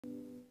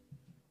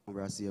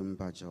Rasium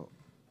Bajo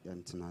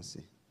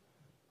Yantanasi.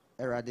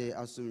 Erade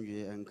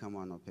Asumye and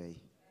Kamano Pay.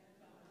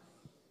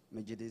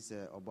 Majidis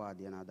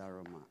Obadi and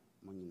Adaroma,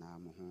 Munina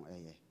Mohon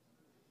Eye.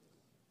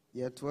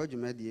 Yet, 12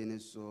 Median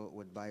so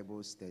with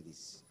Bible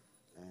studies.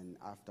 And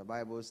after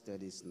Bible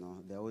studies, no,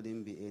 there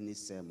wouldn't be any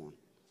sermon.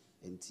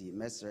 Enti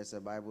mesrese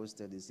Bible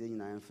studies yin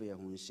na enfe ye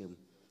honhyem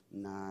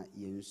na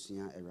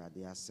yensua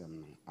Awurade asem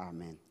no.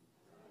 Amen.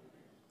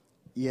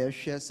 Ye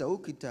hwe se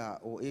okita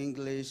o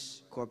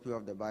English copy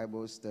of the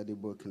Bible study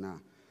book na.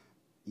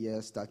 Ye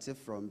started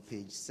from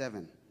page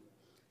 7.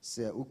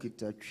 Se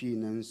okita twi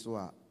na nso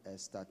a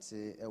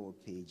started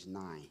page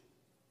 9.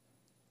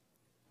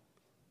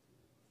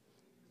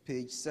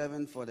 Page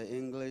 7 for the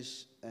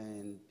English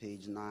and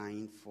page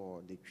 9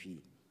 for the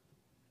tree.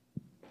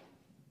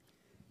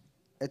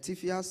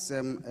 Etifia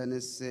Sem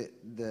and say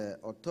the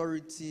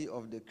authority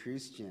of the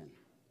Christian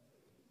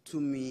to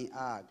me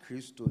are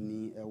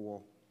Christoni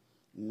ewo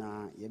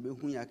na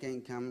yebehu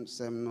yakenkam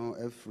sem no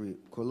every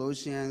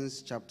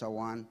Colossians chapter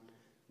 1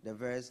 the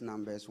verse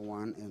numbers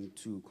 1 and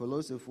 2.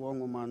 Colossians 4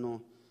 ngoma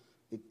no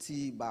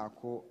eti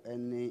baako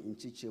ene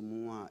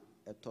nchichemu a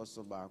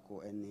etoso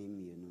baako ene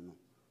mienu no.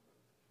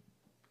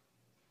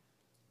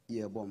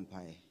 Ye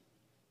bompae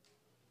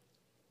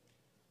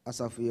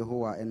Asafu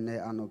Yehowa ene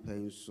anope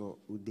nso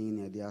udin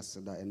na de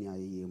aseda ene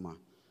ayeyema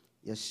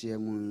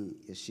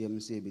yehiem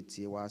se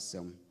betie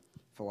wasem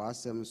fa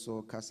wasem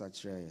so kasa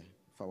kire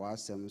fa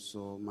wasem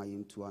so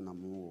mayintu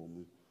anamo wo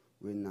mu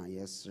we na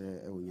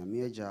yesre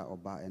onyame agya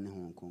oba ene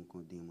hon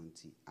konkon din mu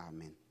nti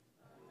amen.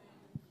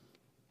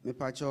 Me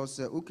pacho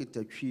se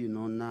ukitatwi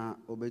no na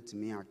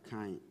obetimi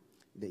akan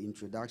the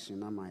introduction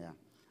na maya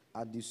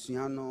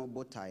adesuano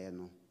botae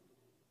no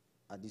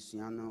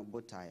adesuano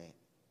botae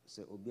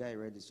se obi ay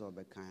ready so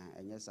be kan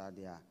enye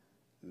sade a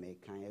me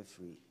kan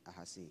afri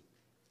ahase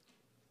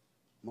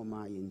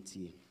mama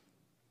yentie.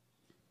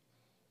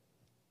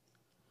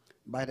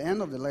 By the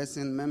end of the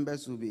lesson,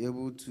 members will be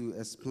able to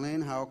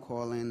explain how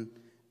calling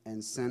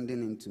and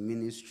sending into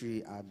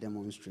ministry are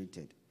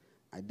demonstrated,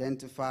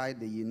 identify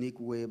the unique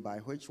way by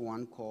which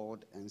one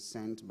called and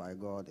sent by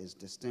God is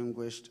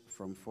distinguished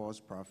from false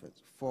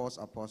prophets, false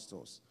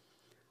apostles,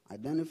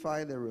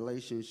 identify the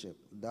relationship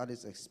that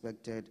is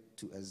expected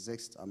to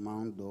exist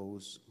among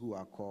those who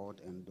are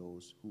called and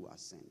those who are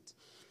sent.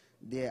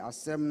 There are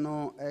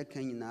seminal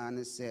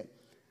ekenyina se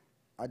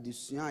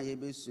adesua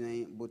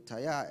yebesua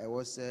botaya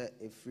ewo se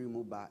efri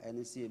mu ba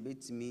ene se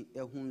ebetimi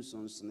ehun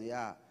sonsone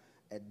ya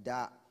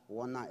eda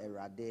wona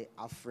erade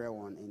afre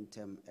won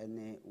entem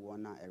ene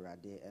wona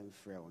erade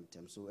enfre won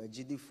entem so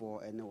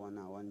agidifo ene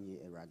wona wanye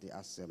erade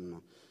asem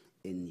no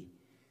eni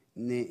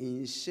ne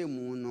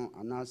inhyemu no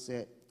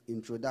anase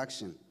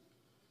introduction.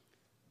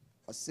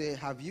 I say,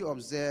 have you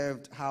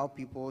observed how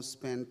people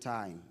spend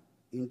time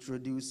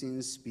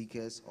introducing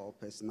speakers or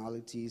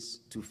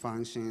personalities to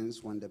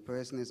functions when the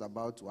person is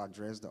about to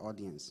address the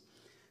audience?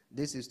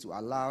 This is to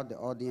allow the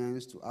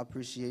audience to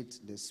appreciate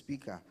the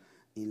speaker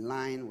in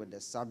line with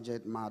the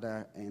subject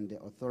matter and the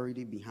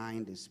authority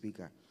behind the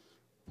speaker.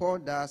 Paul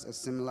does a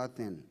similar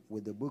thing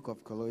with the book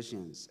of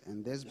Colossians,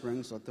 and this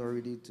brings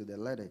authority to the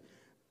letter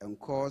and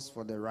calls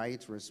for the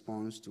right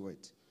response to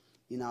it.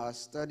 In our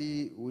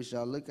study, we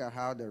shall look at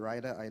how the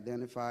writer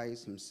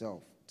identifies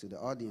himself to the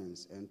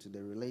audience and to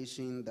the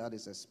relation that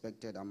is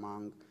expected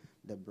among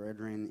the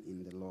brethren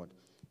in the Lord.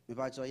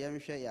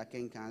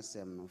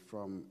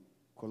 From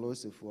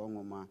Colossians 4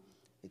 ngoma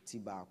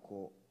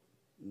etibako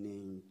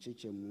ne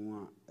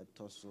chichemua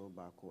etoso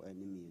bako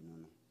enemy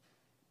no.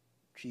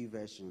 Three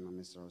version of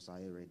Mr.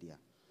 Osai ready.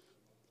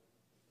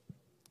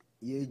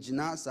 Ye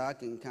jina sa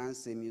kenkan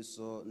semi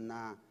so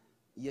na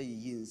ye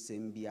yin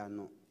sembia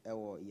no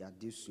ewo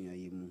yadesua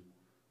yemu.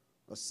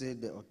 Or say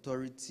the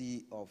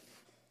authority of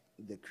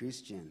the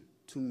Christian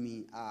to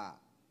me are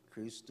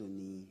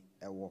Christoni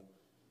ewo.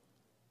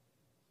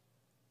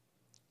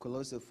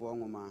 Colossians 4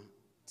 ngoma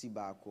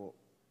tibako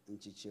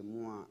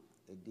nchichemua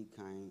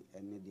edikan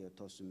ene de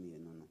otoso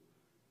mienu no.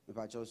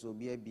 Mepacho so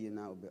obi abi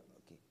na obe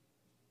okay.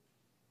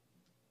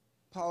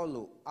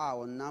 Paulo a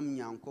onam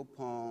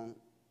Nyankopon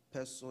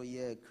peso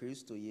ye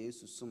Kristo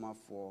Yesu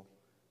somafo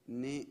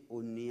ne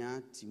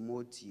onia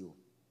Timoteo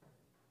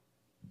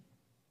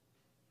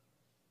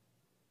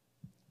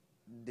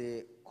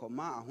de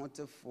koma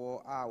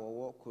ahotefo a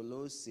wo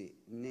Kolose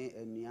ne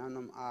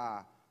anuanom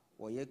a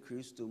wo ye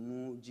Kristo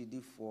mu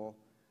gidifo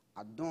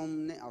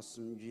adom ne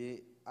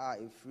asomdwe a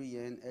efri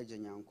yen agya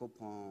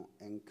Nyankopon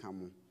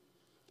enkamo.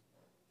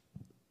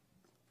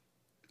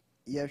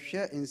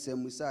 Yehwe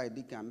insemusa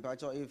idikam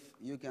pacho if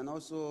you can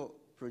also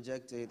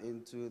project it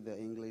into the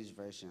English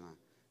version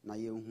na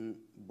yehu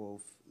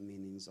both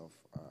meanings of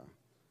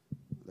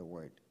the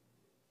word.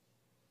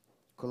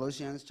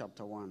 Colossians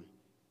chapter 1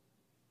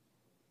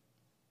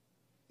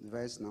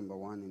 verse number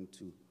 1 and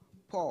 2.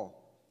 Paul,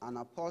 an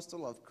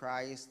apostle of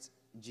Christ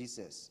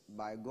Jesus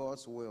by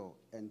God's will,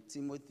 and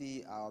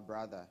Timothy our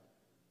brother.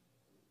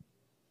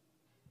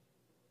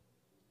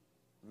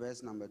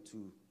 Verse number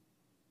 2.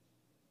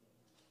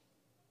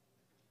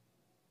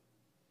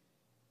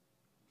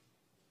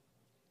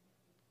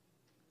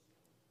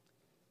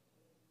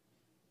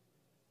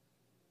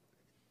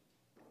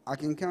 I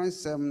can count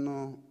some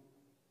no,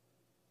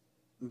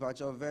 but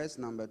your verse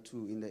number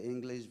 2 in the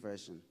English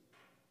version.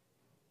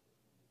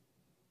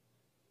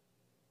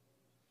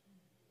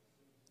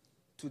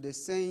 To the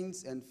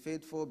saints and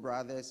faithful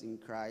brothers in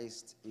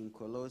Christ in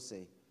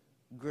Colossae,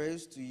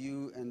 grace to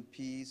you and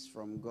peace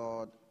from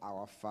God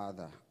our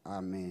Father.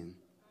 Amen.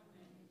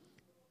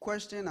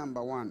 Question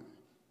number 1.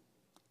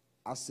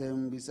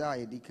 Asembisa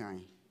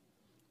edikan.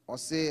 Or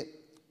say,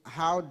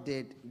 how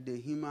did the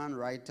human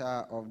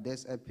writer of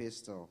this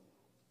epistle,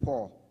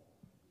 Paul,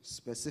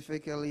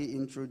 specifically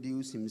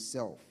introduce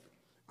himself?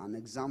 An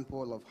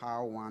example of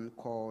how one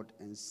called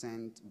and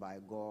sent by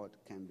God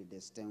can be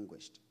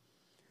distinguished.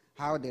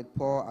 How did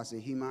Paul, as a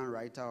human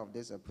writer of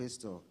this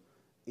epistle,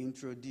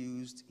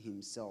 introduce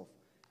himself?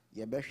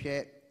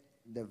 Yebeshe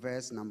the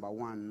verse number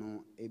 1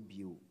 no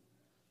ebio.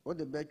 O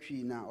the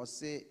betri na o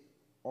say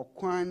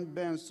okwan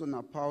ben so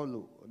na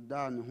Paulo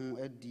da ne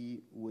ho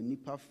adi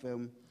wonipa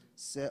fam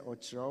se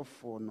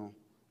okyerewfo no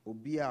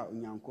obi a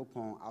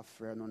Onyankopɔn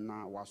afrɛ no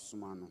na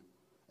wasoma no.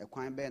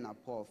 Ekwan ben na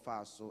Paul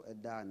fa so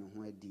da ne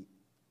ho adi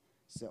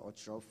se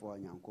okyerewfo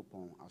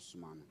Onyankopɔn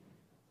asoma no.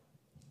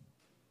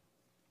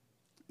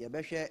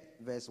 Yebeshe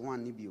verse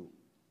 1 nibio.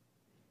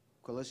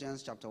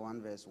 Colossians chapter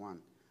 1 verse 1.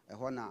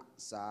 Ehona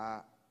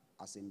sa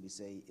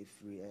asembisei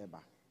efri eba.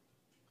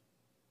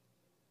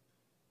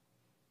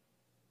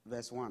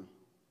 Verse 1.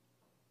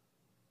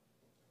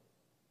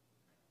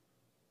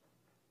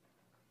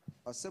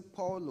 Ose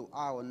Paulo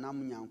a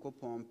onam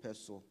Nyankopɔn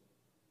peso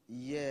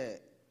ye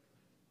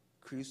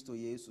Kristo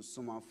Yesu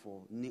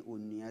somafo ne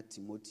onua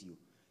Timoteo.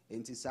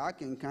 Enti sa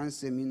kenkan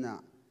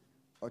semina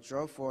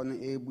okyerɛfoɔ no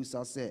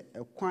ebusa sɛ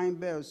ekwan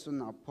bɛɛ so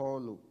na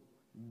Paulo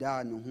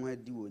da ne ho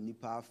adi wɔ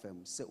nipa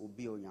afam sɛ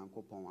obi a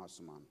Onyankopɔn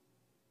asoma no.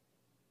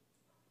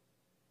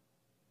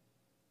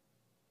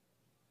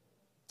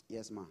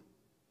 Yes, ma.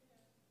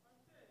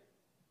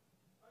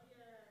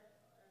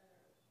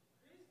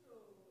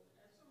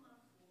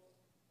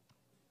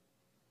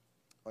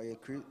 Oye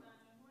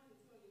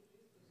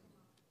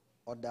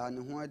Oda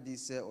ne ho adi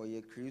sɛ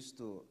oye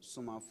Kristo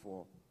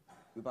somafoɔ.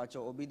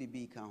 Mipacho obi di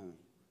bi ka ho.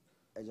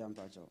 Eja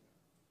mpacho.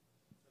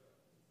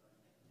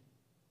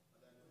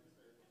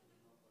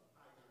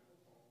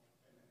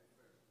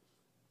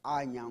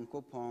 A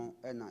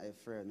Nyankopɔn na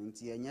efrɛ no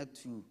nti enya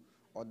 2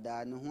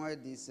 oda ne ho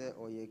adi sɛ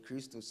oye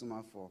Kristo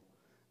somafoɔ.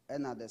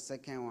 And the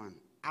second one,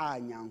 a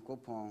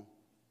Nyankopɔn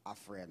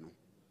afrɛ no.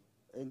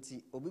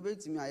 Enti obi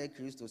betimi aye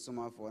Kristo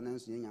somafoɔ na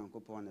nso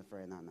Nyankopɔn na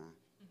efrɛ na na.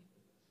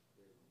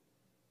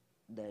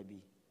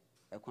 Dabi.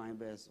 Ekwan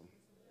bɛso.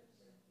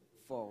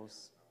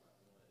 False.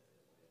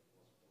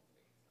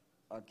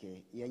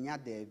 Okay, yenya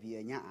dabi,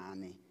 yenya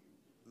ane.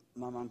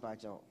 Mama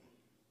mpacho.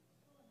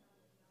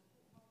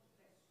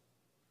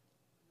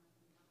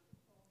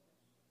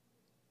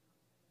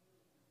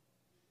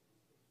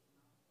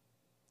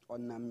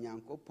 Onam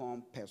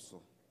Nyankopɔn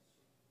peso.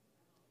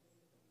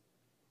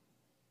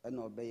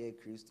 Ena obeye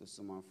Kristo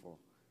somafo.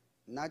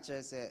 Na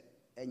kyerɛ sɛ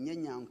enye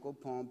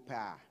Nyankopɔn pe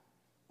a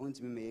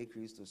ontimi meye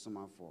Kristo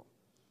somafo.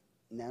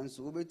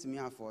 Nanso wobetumi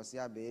afɔse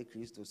abeye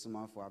Kristo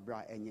somafo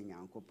abra enye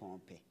Nyankopɔn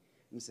pe.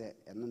 Mse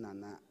eno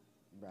nana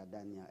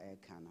brada nia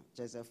eka no.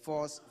 Kyerɛ sɛ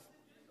force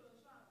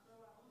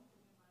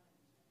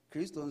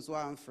Kristo nso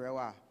amfrɛ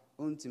wa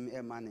ontimi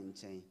ema ne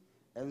nkyɛn.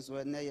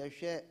 Enso na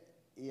yɛhwɛ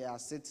ye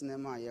asetene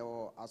ma ye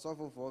wo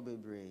asofofo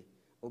bebre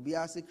obi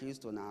ase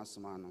Kristo na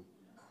asoma no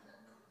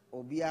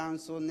obi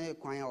anso ne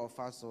kwan a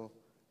ofa so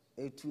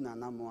etu na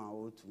namo a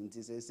otu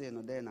nti sese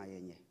no de na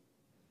yenye.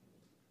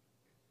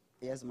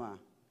 Yes ma.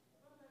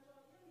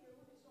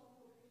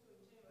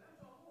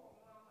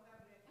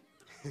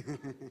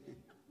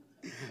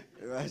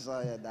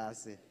 Rasha ya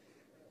dase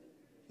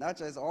na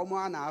chese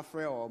omo na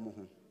afre omo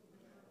ho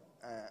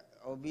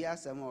obi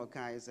asem o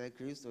kan say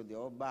Kristo de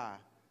oba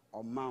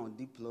amount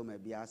diploma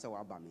bi asa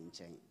wa ba me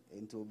nchen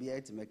enti obi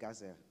etimeka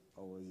say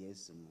o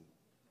Yesu mu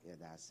ya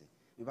dase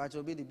me ba cho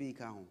obi di bi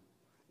ka ho.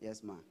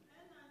 Yes ma.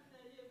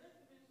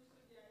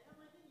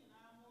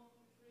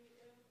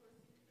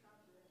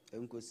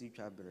 Enkosi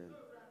twabre.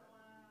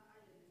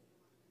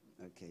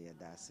 Okay, ya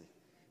dase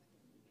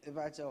e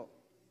ba cho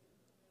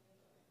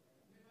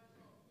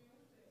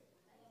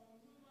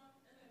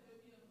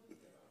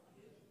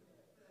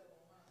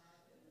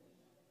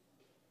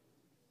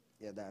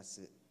ya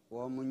dase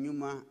wo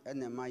munyuma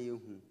ene ma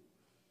yehu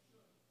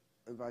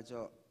e ba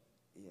cho.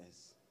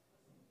 Yes.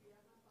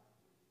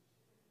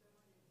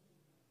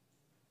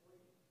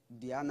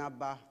 Diana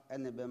ba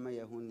ene be ma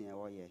yehu ne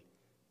woye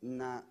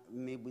na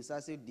me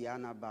busa se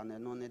Diana ba ne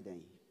no ne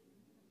den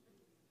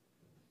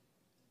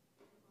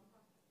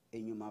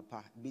enyuma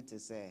pa bi te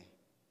se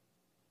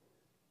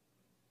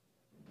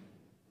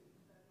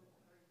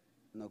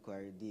no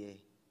kwaridie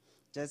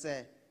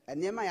chese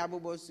enema ya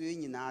bobo so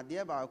nyina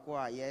ade ba ko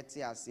a ye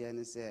te ase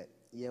ne se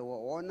ye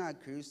wo na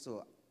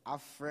Kristo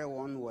afre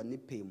won wo ne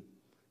pem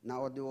na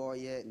ode wo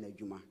ye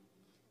n'adwuma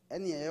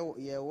ene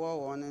ye wo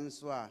won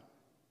nso a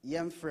ye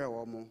mfre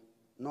wo mo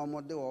na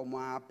mo de wo mo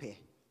apɛ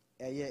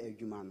eye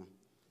adwuma no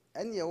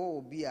ene ye wo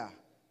obi a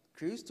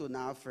Kristo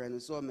na afre no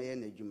so me ye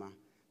n'adwuma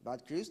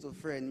But Christo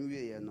friend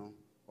we no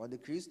or the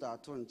Christo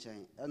aton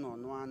chain and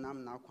no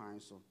anam na kwan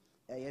so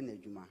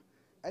nedwuma.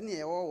 Any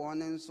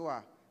one and so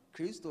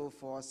Christo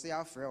for say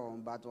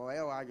afre but or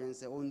agent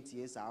say on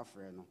tie sa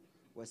afre no.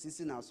 Was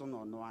sisi na so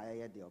no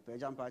de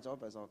opejam pa cha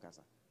opesa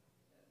okasa.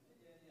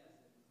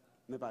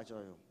 Me pa cha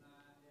yo.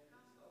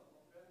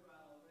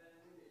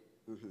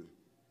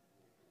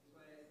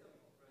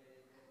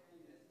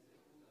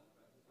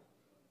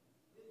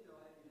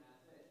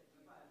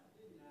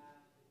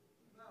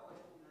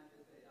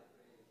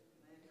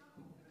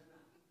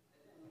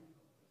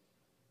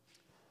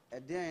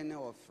 Ɛdeɛn ne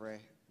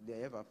ɔfrɛ deɛ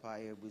yɛ papa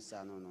yɛ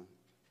busa no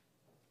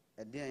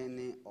ɛdeɛn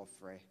ne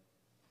ɔfrɛ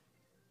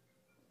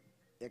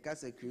yɛka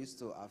sɛ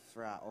Kristo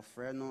afrɛ a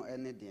ɔfrɛ no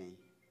ne deɛn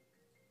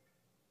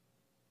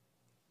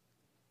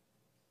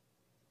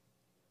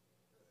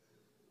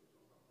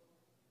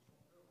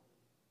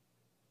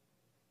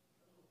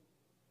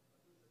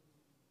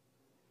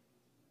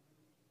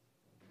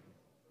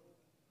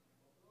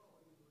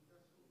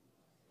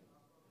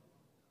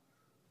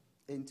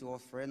enti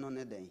ɔfrɛ no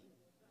ne deɛn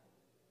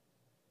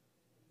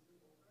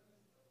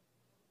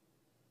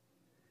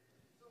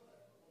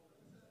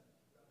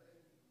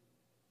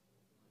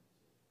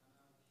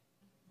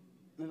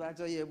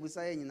mfakyɛ yɛ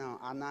busa yɛ nyina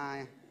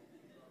anaa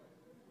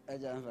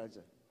agya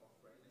mfakyɛ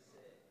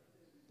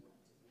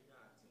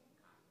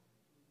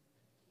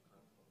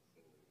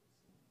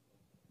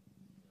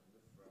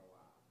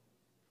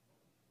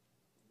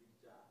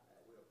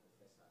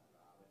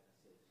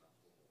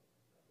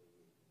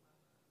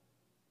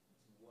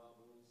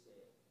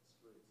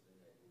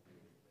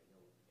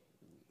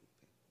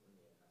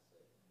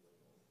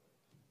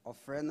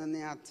ɔfrɛ no ne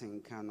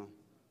atenka no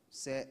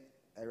sɛ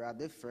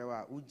Awurade frɛ wo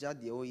a wogya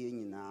deɛ woyɛ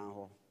nyinaa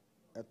hɔ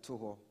ɛto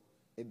hɔ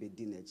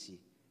ɛbɛdi n'akyi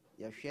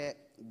yɛhwɛ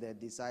the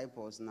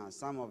disciples now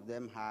some of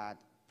them had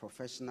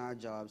professional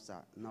jobs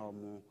na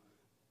ɔmo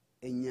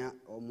enya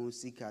ɔmo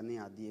sika ne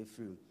adeɛ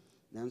firim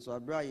nanso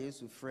abere a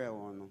Yesu frɛ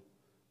wɔn no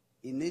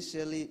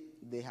initially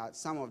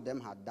some of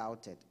them had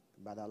doubted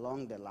but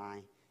along the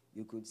line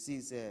you could see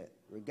say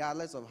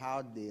regardless of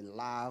how they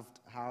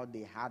loved how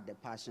they had the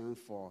passion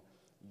for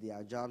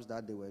their jobs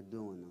that they were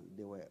doing,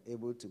 they were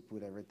able to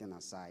put everything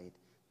aside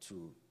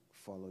to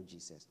follow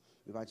Jesus.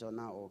 Because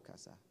now all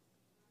kasa.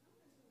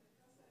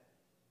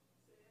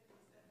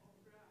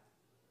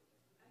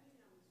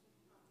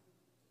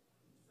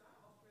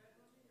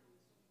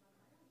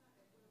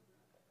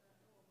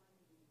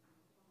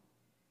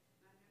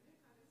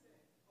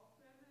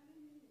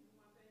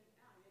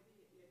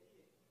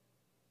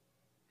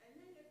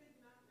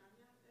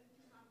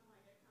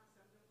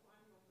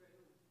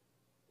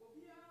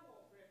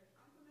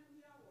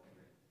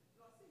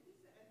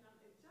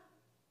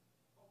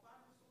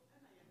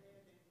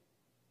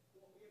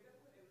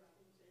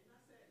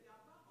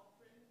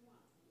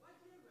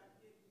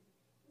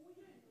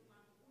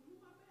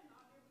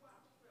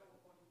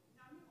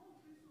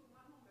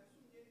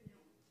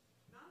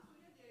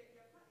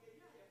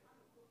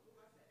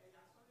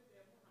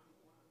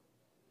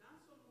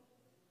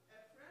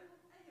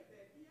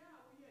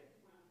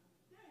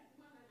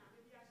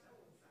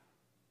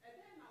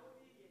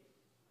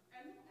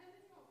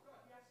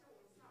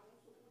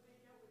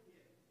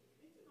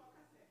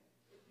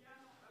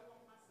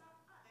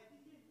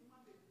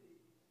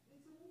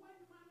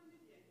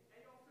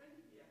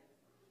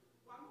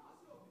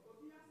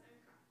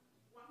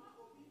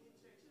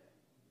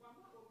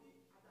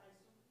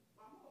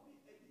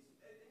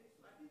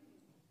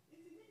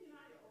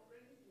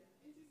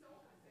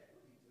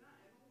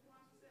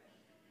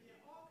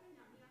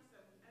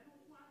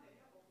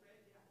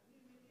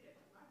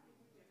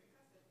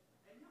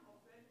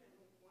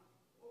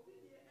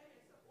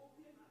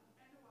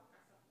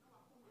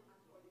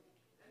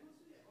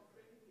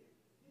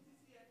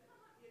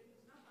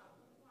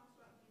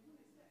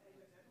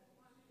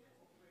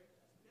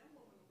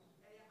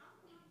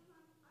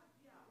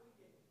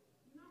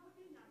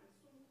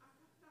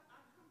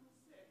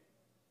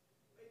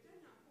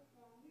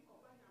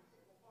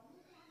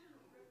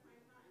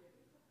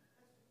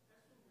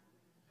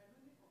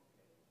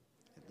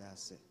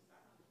 That's it.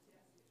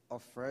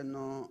 Ɔfrɛ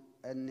no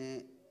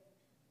ne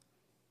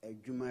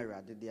adwuma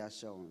Awurade de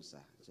ahyɛ wo nsa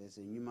kyerɛ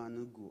sɛ nnwuma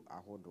no gu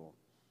ahodoɔ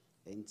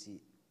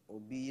enti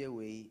obi yɛ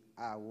wei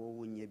a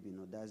wɔwo nyɛ bi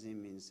no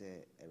doesn't mean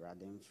sɛ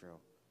Awurade mfrɛ wo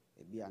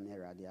ebi a na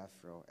Awurade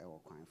afrɛ wo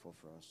ɛwɔ kwan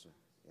foforɔ so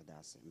yɛda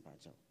ase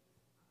mpakyɛw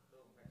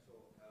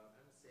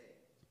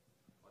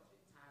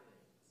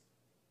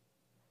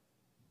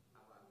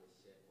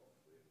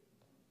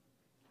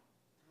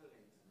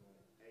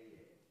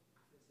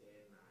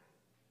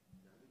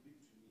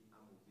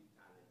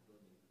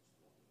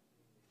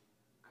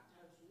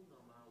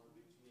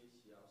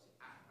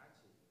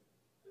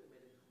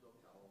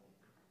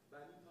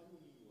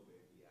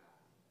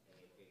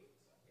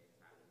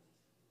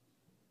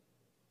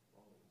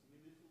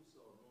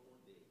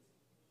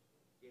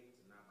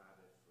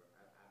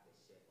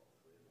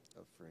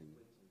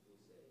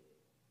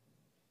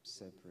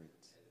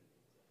separate.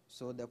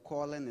 So the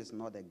calling is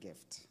not a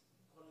gift.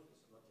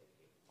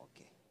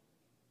 Okay.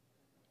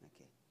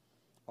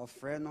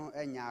 Ofreno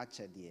enya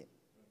achedie.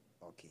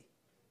 Okay.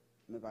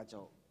 Me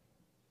bacho.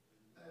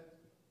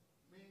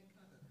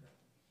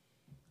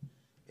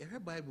 Every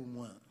Bible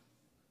one.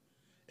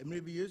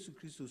 Maybe Jesus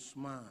Christ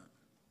smart.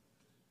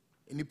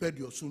 Any ped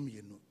your sum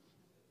you know.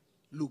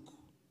 Look.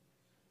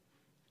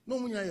 No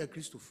munya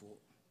Christopher.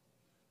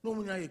 No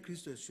munya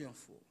Christo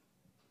for.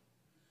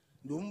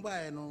 Don't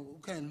buy no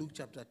can Luke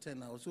chapter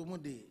 10. I was so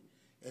much day.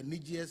 And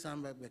Nigeria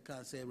Samba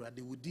Becca say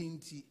they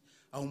wouldn't see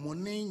our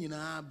money in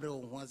our bread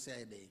on one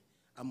side.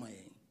 Am I?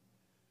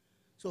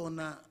 So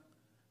now,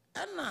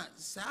 and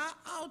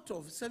out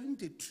of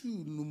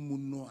 72 no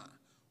munoa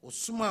or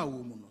small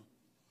woman.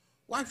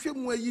 Why should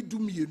you do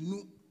me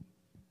no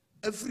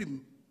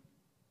Ephraim?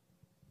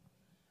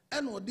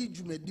 And what did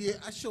you make dear?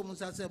 I show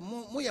myself say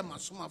more my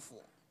summer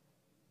for.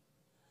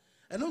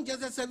 And not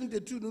just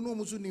 72 no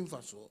musunim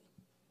for so.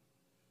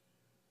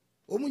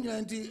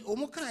 Omunyanti,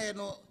 Omoka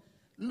no,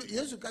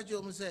 yes, you catch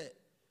you say,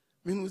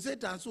 when we say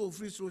so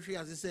free social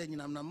as I say, you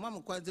know,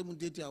 Mamma quite the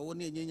mutator,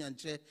 one and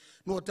chair,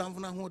 no time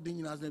for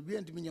holding us and be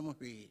to me.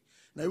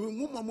 Now, we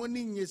move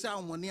money in your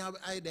sound when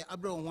I the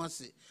Abra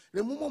once.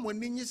 The moment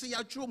when you say,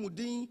 I show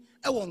Mudin,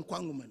 I won't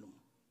quanguman.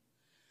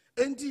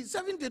 And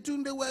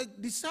 72, they were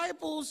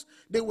disciples,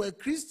 they were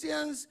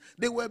Christians,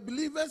 they were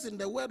believers in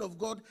the word of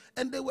God,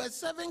 and they were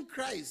serving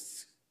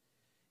Christ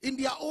in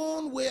their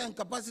own way and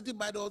capacity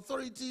by the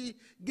authority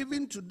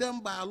given to them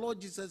by our Lord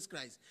Jesus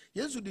Christ.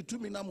 Yes, we do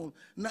me na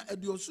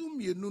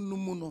ediosum ye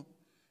no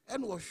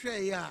and was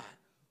share ya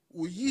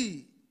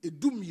ye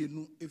edum ye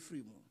no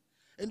efri mu.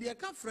 And the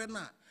ka frɛ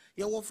na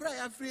ye wo frɛ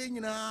ya frɛ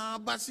nyina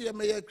base ye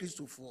meye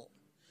Christopher.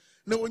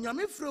 Na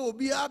onyame frɛ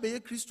obi a be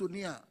Christo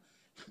ni a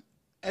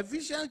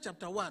Ephesians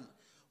chapter 1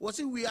 was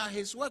it we are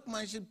his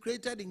workmanship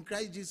created in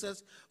Christ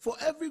Jesus for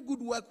every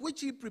good work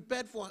which he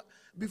prepared for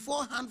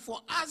beforehand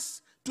for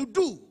us to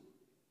do.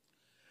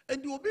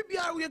 And the obi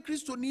bia we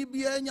Christo ni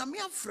bia nyame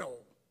afrɛ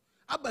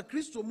aba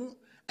Christo mu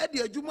e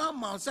de adwuma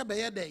ma se be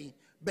ye den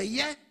be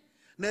ye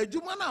na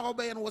adwuma na wo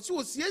be ye no wo se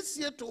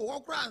osiesie to wo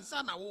kra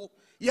ansa na wo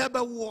ye be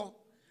wo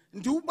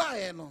nti wo ba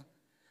ye no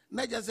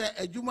na je se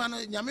adwuma no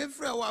nyame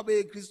frɛ wo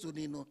aba Christo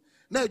ni no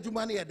na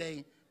adwuma no ye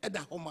den e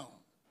da ho ma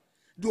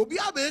the obi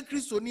aba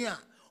Christo ni a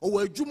o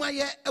adwuma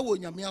ye e wo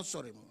nyame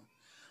asore mu.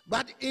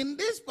 But in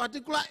this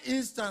particular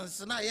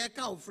instance na ye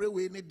ka ofrɛ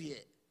we ne de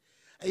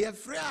e ye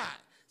frɛ a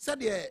said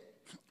the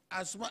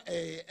asma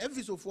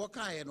efisofo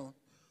kan no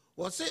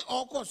was say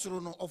all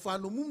kosoro no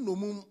ofa no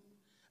mum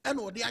and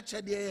o de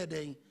akyede ye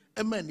den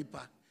e ma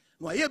nipa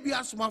no ye bi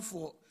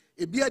asomafo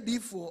ebi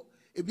adifo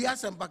ebi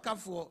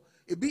asempakafo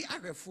ebi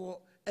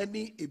ahwefo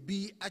eni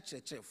ebi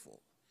akyerɛkyerɛfo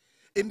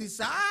in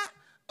this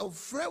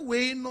ofrɛ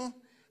we no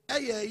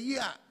eye yi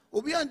a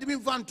obi antimi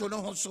vanto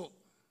no ho so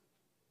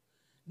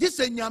this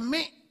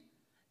nyame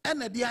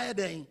ena de aye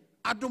den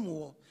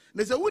adomo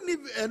na se woni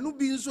enu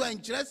bi nso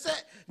enkyerɛ sɛ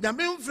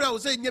nyame mfrɛ wo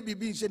sɛ nya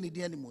bibi nhyɛ ne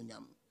din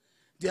animonyam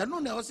de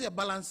anu na wo sɛ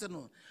balance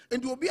no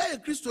enti obi aye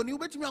Kristo ni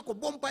wobetumi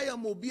akɔbɔ mpa ya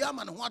ma obi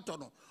ama ne ho atɔ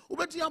no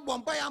wobetumi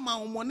abɔ mpa ya ma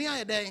homɔne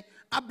aye den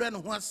abrɛ ne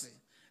ho ase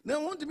na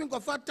wontumi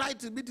nkɔfa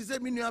title bi te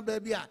sɛ me nua ba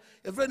bi a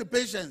efrɛ ne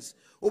patience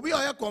obi a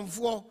ɔyɛ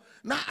kɔmfoɔ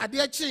na ade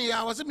akyen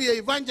ya wo sɛ me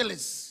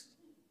evangelist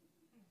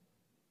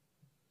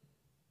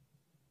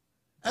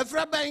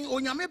Efraben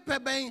onyame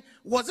peben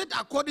was it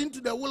according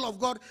to the will of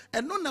God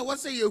and no na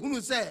was say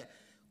yehunu say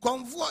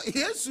comfort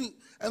Yesu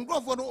and go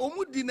for no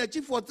omu di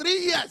nachi for 3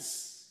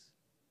 years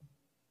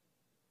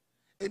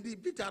and the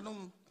Peter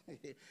no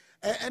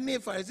any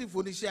Pharisee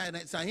for the share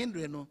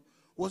Sahindre no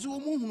was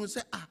omu hunu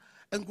say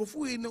and go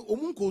for no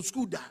omu ko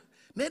school da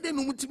na de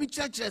no mutimi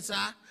church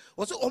sa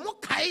was omu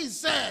kai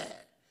say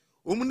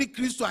omu ni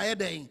Kristo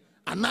ayeden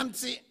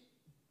ananti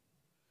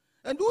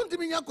and don't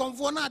me nya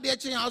comfort na de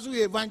chen house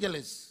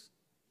evangelist.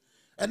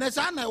 And as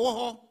I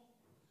know,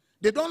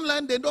 they don't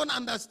learn, they don't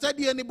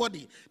understudy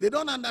anybody, they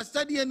don't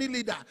understudy any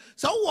leader.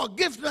 So, what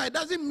gift right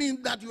doesn't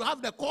mean that you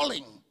have the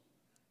calling.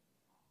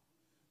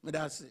 But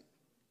that's it.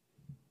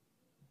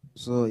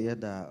 So, yeah,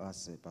 I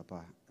say,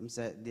 Papa. I'm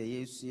saying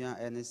the Yesuya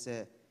and I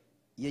say,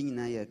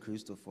 Yenina ye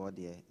Christopher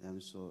there,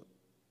 and so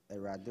a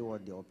rather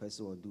what the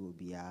person will do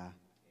be a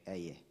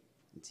ye.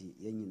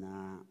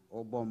 Yenina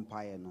or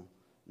bompire no,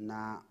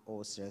 na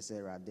or stress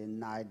rather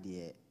na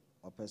dear.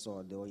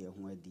 Opeso de oye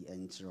hu adi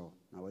entro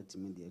na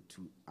watimi de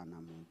tu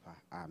anampa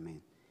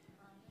amen.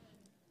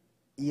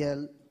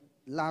 Yeah,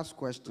 last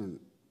question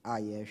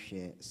I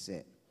share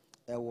say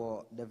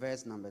the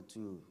verse number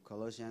 2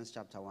 Colossians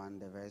chapter 1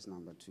 the verse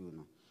number 2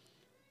 no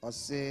or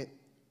say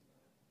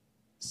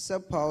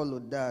Paulo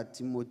da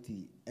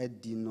Timothy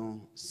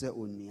edino se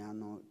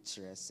oniano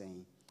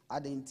kyeresen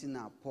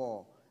adentina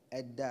Paul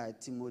edda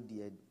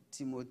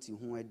Timothy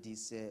hu adi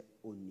se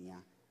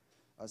onia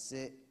or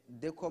say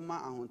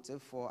Dekoma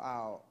ahontefo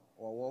a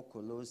wɔwɔ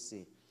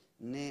Kolose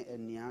ne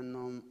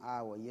anuanom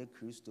a wɔyɛ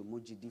Kristo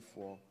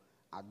mugidifo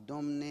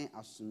adom ne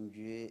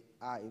asomdwie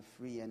a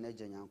efiri yɛ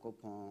n'agya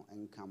Nyankopɔn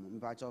nkam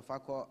mpakyɛ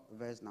fakɔ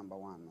verse number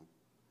 1 no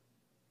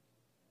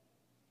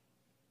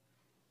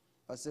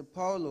ɔsɛ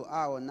Paulo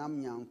a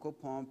ɔnam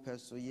Nyankopɔn pɛ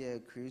so yɛ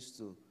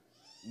Kristo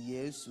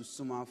Yesu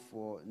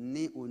sumafo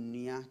ne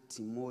onua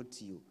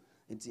Timoteo.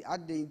 Nti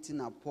adenti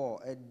na Paul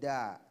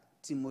eda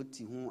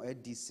Timothy ho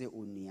edi se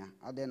onua.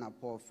 Ade na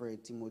Paul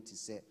frɛ Timothy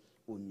se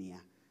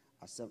onua.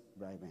 Accept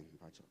Brian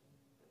Pacho.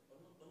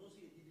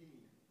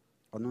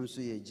 Ono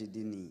nso ye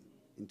gidini.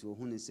 Nti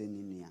ohun ne se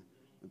ni nua.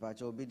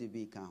 Pacho obi de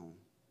bi ka ho.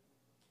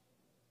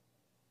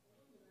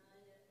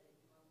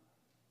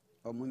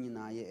 Omo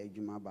nyina ye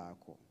adwuma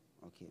baako.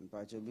 Okay,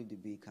 Pacho obi de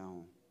bi ka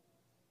ho.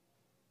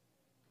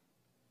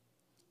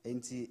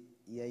 Enti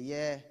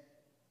yeye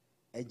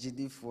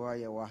agidifo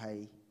ye wa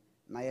hai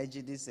na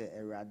yegidi se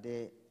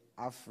Awurade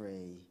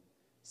afrɛ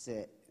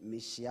se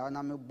mehia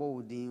na me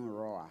boldin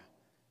raw.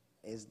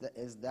 Is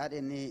there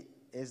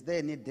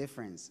any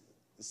difference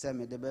say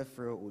me de be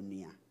frɛ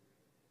onua?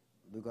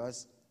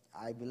 Because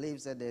I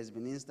believe that there's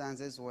been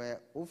instances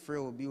where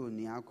ofrɛ obi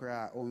onua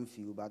kra on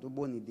feel but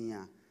oboni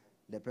din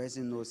the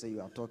person knows that you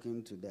are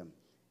talking to them.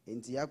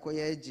 Enti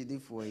yakoye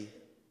agidifo yi,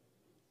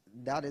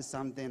 that is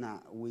something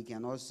that we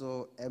can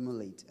also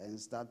emulate and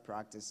start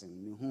practicing.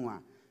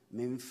 Mihua,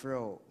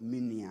 memfro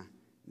minia.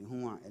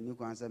 Mihua, and you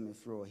can say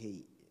mefro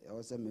hey.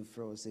 Also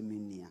mefro se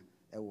minia.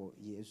 Ewo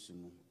Yesu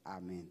mu.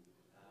 Amen.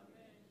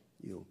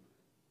 Yo.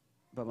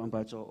 Baba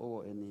Mpacho,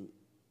 or any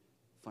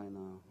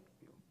final.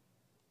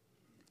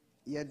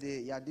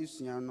 Yede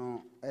yadisua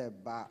no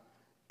eba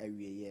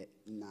ewiye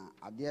na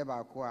ade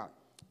ba ko a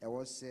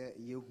ewo se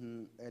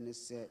yehu ene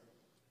se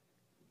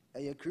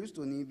eye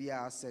Kristo ni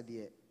bia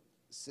asede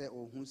se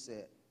ohun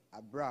se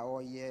abra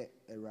oye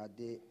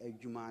Awurade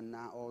adwuma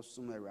na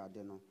osum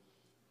Awurade no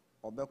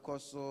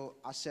obekoso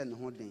ahye ne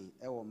ho den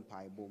ewo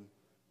mpaibom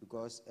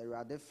because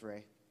Awurade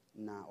frɛ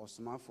na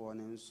osumafo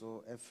ne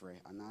nso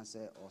efrɛ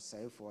anase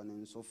osaifo ne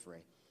nso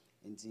frɛ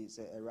nti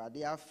se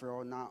Awurade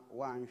afrɛ na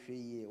wanhwe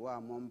yie wa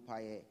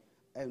mompae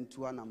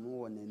entu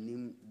anamo wɔ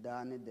nanim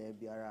da ne da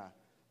biara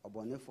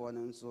obonefo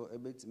ne nso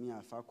ebetimi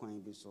afa kwan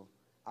bi so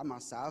ama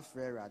saa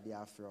afrɛ Awurade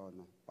afrɛ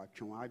no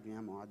watwe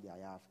adwen ma wade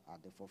aya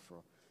ade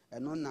foforo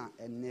eno na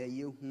enne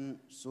yehu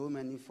so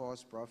many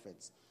false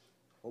prophets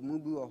omu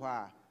bi wɔ hɔ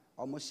a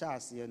omo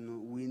hyase no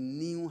we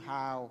knew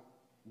how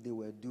they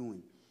were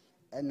doing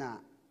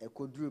ena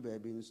ekoduru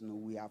baby nso no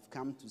we have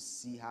come to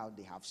see how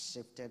they have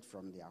shifted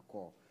from their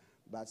core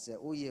but say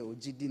oye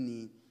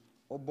ogidini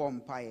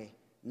obompae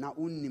na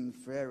unnim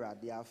frɛ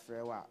Awurade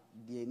afrɛ wa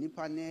de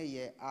nipa na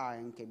ye a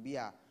nke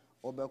bia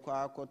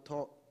obekwa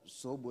akoto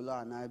so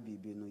bula na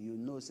bibi no you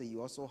know say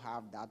you also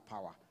have that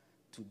power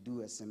to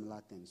do a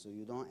similar thing so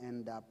you don't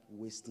end up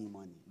wasting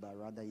money but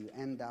rather you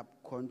end up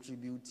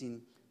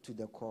contributing to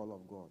the call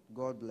of God.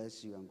 God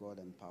bless you and God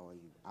empower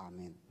you.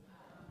 Amen.